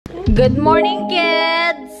Good morning,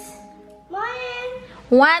 kids. Morning.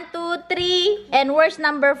 1, 2, 3, and where's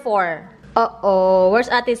number 4? Uh-oh, where's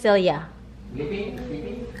Ate Silia?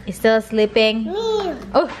 Sleeping? Is still sleeping? Me.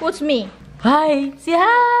 Oh, who's me? Hi, say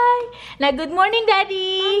hi. Now, good morning,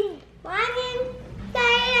 Daddy. Morning.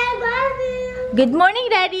 Daddy, I love you. Good morning,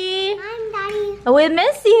 Daddy. I'm Daddy. We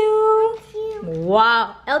miss you. Miss you.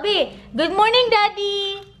 Wow. LB, good morning,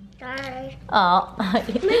 Daddy. Daddy. Oh,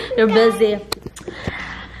 you're busy.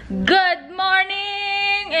 Good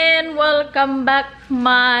morning and welcome back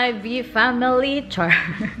my VFamily tour.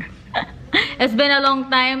 It's been a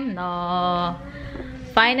long time. No.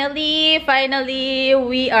 Finally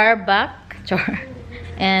we are back.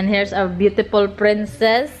 And here's our beautiful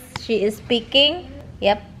princess. She is speaking.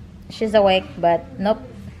 Yep. She's awake, but nope.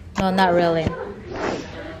 No, not really.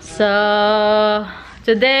 So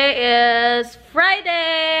today is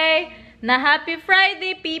Friday. Na happy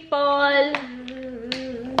Friday, people.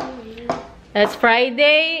 It's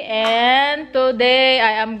Friday and today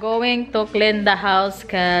I am going to clean the house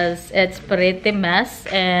because it's pretty mess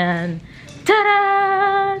and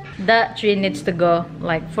ta-da! That tree needs to go,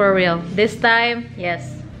 like for real. This time,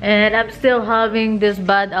 yes. And I'm still having this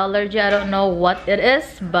bad allergy. I don't know what it is,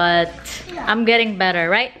 but I'm getting better,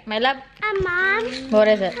 right, my love? Mom. What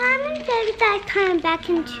is it? I'm going to turn back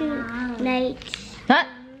into night. Huh?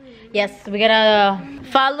 Yes, we're gonna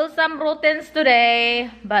follow some routines today.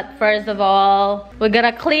 But first of all, we're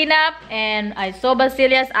gonna clean up. And I saw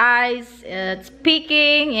Vasilia's eyes. It's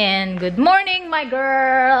peeking. And good morning, my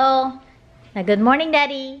girl. Now, good morning,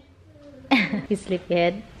 Daddy. You sleep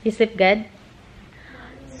good? You sleep good?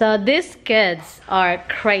 So these kids are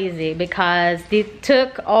crazy because they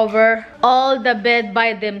took over all the bed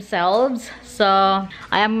by themselves. So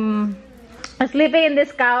I am sleeping in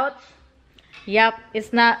this couch. Yep,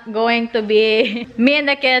 it's not going to be me and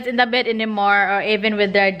the kids in the bed anymore, or even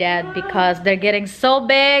with their dad, because they're getting so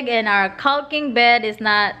big and our caulking bed is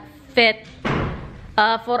not fit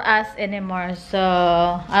for us anymore. So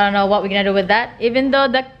I don't know what we're gonna do with that. Even though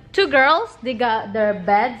the two girls, they got their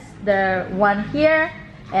beds, they're one here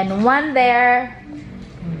and one there,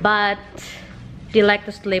 but they like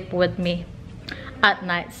to sleep with me at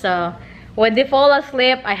night. So when they fall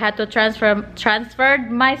asleep, I had to transfer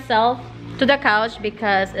myself to the couch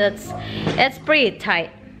because it's pretty tight.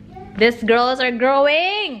 These girls are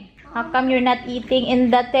growing. How come you're not eating in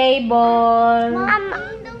the table?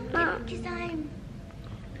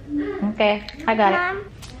 Okay, I got it.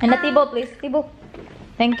 In the table, please. Table.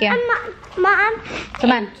 Thank you. Mom.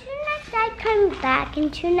 Come on. Tonight I come back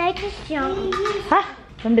and tonight is young. Huh?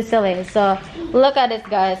 Don't be silly. So look at it,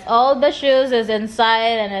 guys. All the shoes is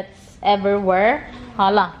inside and it's everywhere.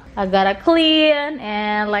 Hala. I gotta clean,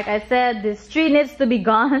 and like I said, this tree needs to be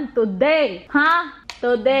gone today. Huh?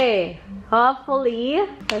 Today. Hopefully.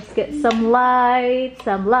 Let's get some lights.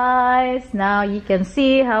 Now you can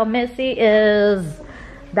see how messy is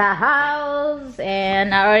the house.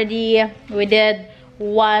 And we did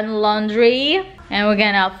one laundry, and we're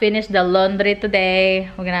gonna finish the laundry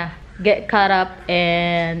today. We're gonna get caught up,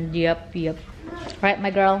 and yep. Right,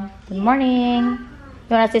 my girl? Good morning.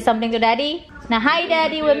 You wanna say something to Daddy? Now, hi,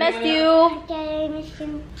 Daddy. We missed you. Daddy, I miss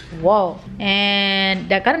you. Wow. And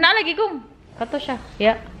karena lagi kong kato siya.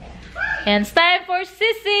 Yeah. And it's time for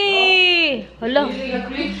Sissy. Hello.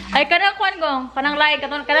 Ay, kanang kwan gong. Kanang like.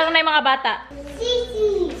 Kanang na yung mga bata.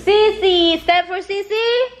 Sissy. It's time for Sissy.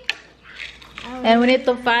 And we need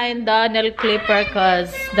to find the nail clipper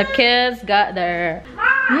because the kids got their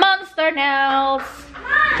monster nails.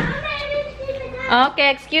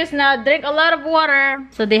 Okay, excuse now. Drink a lot of water.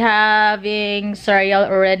 So they having cereal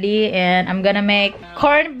already, and I'm gonna make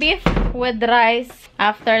corned beef with rice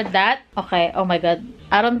after that. Okay, oh my god.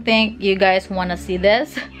 I don't think you guys wanna see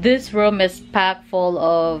this. This room is packed full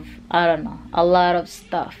of, I don't know, a lot of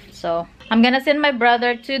stuff. So I'm gonna send my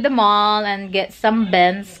brother to the mall and get some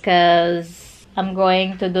bins because I'm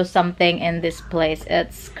going to do something in this place.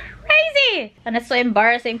 It's crazy! And it's so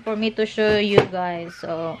embarrassing for me to show you guys.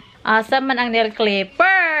 So saan man ang nail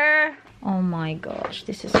clipper? Oh my gosh,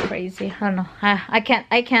 this is crazy. I don't know. I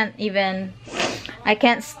can't even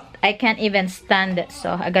stand it.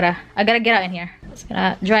 So I gotta get out in here. It's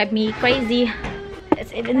gonna drive me crazy.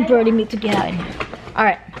 It's even burning me to get out in here. All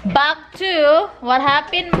right, back to what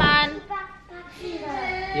happened, man.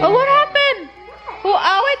 Oh, what happened? Who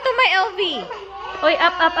away to my LV? Oy,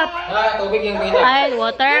 up. Ay,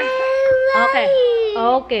 water.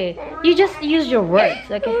 Okay. You just use your words,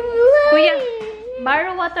 okay? Kuya,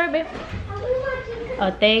 borrow water, babe.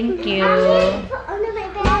 Oh, thank you.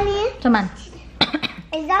 Come on.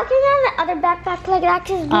 Is that gonna have the other backpack like that?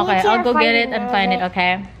 Okay, I'll go get it and find it,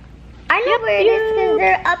 okay? I know where it is because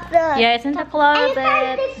they're up the. Yeah, it's in the And closet.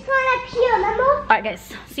 it's one up here, remember? Alright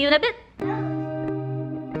guys, see you in a bit.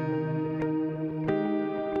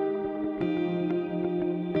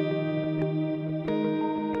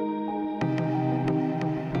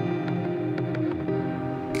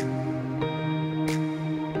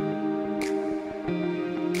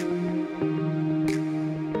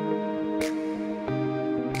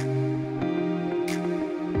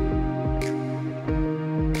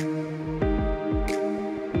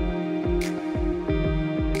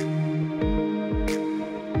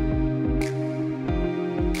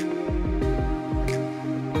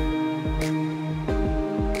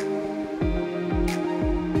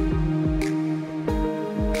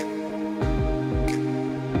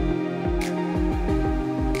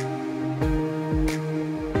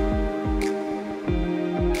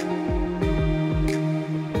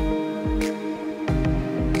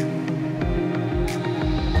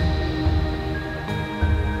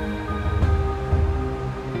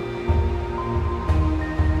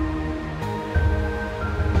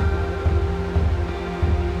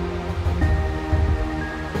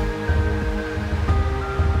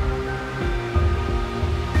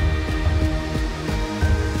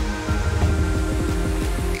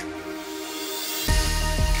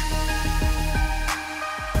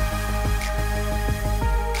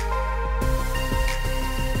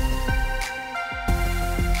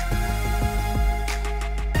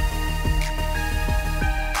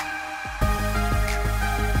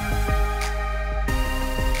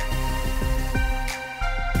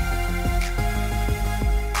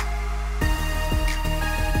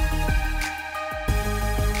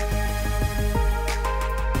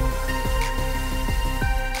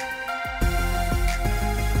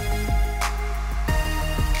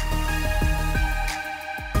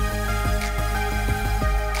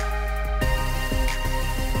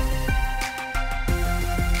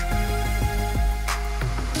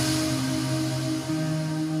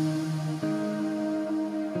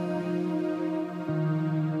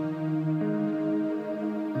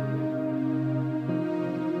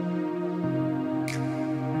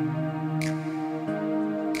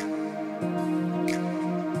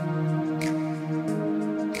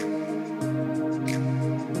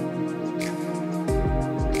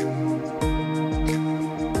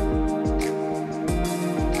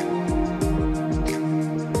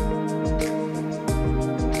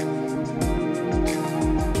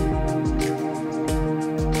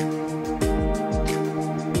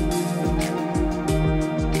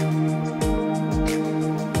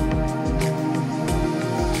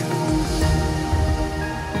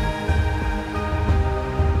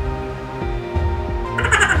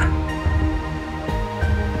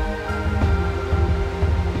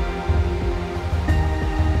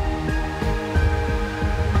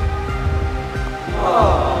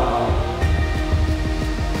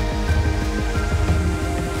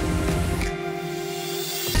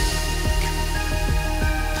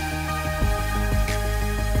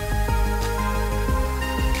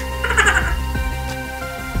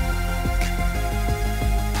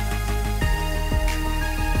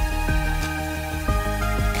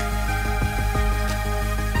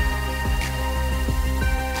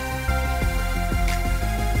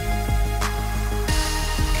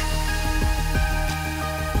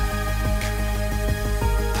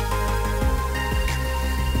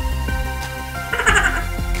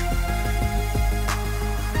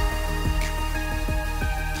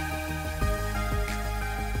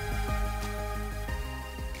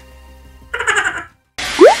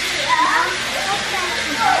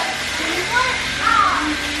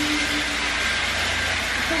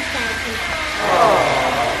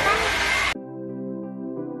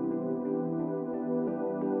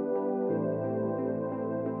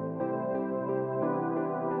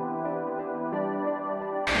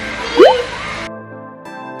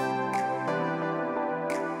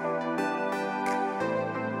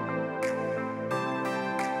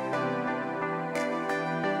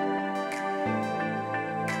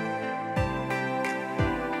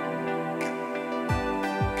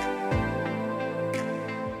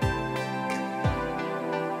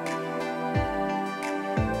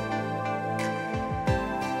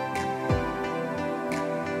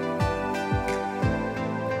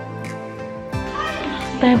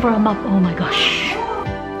 Time for a map. Oh my gosh.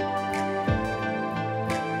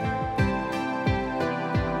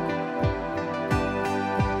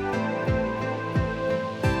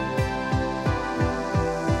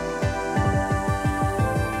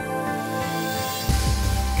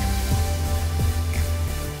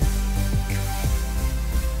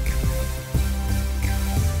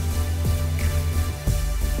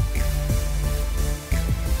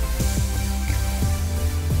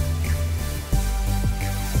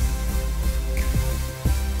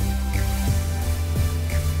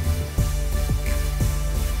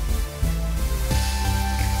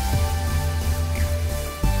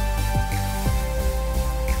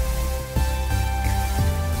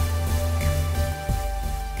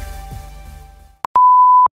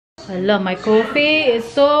 Hello, my coffee is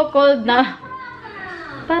so cold na.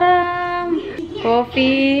 Parang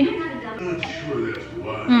coffee.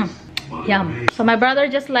 Yum. So my brother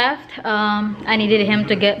just left. I needed him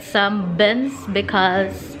to get some beans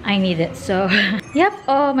because I need it. So yep.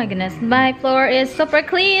 Oh my goodness, my floor is super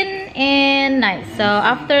clean and nice. So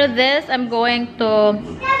after this, I'm going to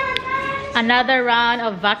another round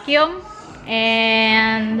of vacuum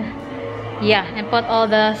and yeah, and put all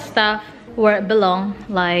the stuff where it belongs.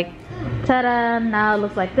 Like, ta-da! Now it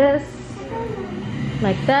looks like this,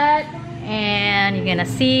 like that, and you're gonna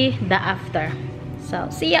see the after. So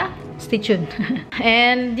see ya. Stay tuned.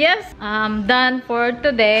 And yes, I'm done for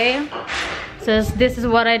today. So this is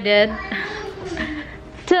what I did.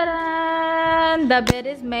 Ta-da! The bed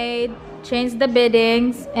is made. Change the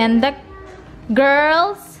beddings and the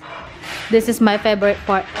girls. This is my favorite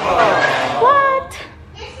part. What?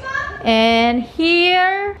 And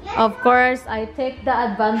here, of course, I take the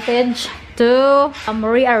advantage to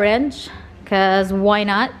rearrange, because why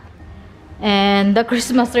not? And the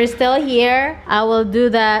Christmas tree is still here. I will do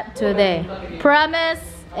that today. Promise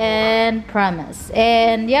and promise.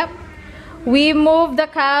 And yep, we moved the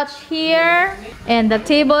couch here and the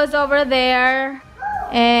table is over there.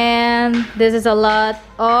 And this is a lot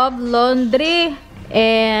of laundry.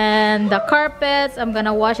 And the carpets, I'm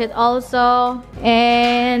gonna wash it also.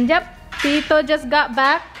 And yep, Tito just got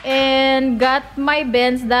back and got my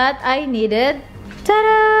bins that I needed.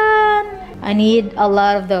 Ta-da! I need a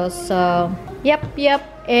lot of those. So yep.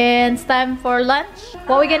 And it's time for lunch.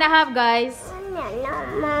 What we gonna have, guys?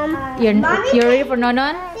 Mom. You're ready for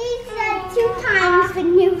nonon? She said 2 times the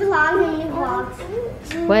new vlog and new vlogs.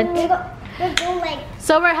 What? We'll go like.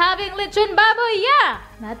 So we're having lechon baboy, yeah.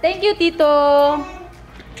 Thank you, Tito.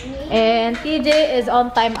 And TJ is on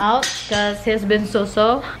timeout because he's been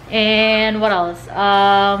so. And what else?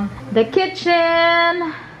 The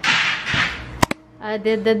kitchen. I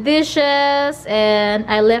did the dishes and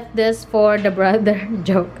I left this for the brother.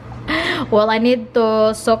 Joke. Well, I need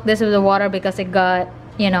to soak this with the water because it got,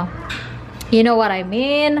 you know what I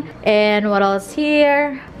mean. And what else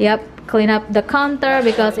here? Yep, clean up the counter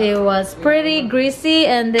because it was pretty greasy,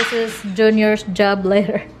 and this is Junior's job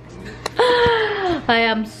later. I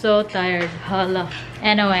am so tired. Hala.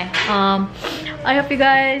 Anyway, I hope you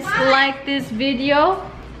guys like this video.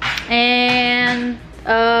 And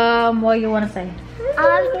what you want to say?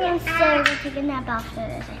 I was going to say we're taking a nap after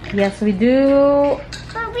this. Yes, we do.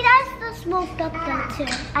 But we guys still smoked up though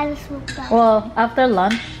too. I just smoked up. Well, after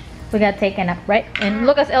lunch, we gotta take a nap, right? And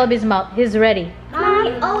look at LB's mouth. He's ready.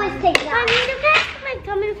 Mommy always takes that. I need to get my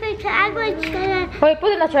gummy face. I'm just gonna. Wait,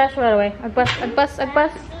 put it in the trash right away.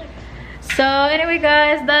 Agpas. So anyway,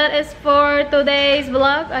 guys, that is for today's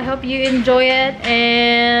vlog. I hope you enjoy it,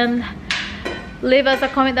 and leave us a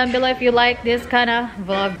comment down below if you like this kind of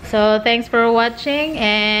vlog. So thanks for watching,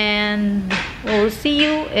 and we'll see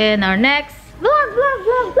you in our next vlog.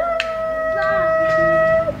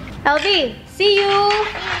 LB, see you.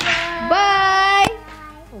 Bye.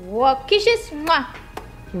 Wow, kisses. Mwah.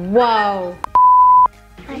 Wow.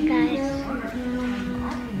 Bye guys.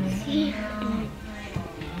 See you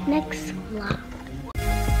next vlog.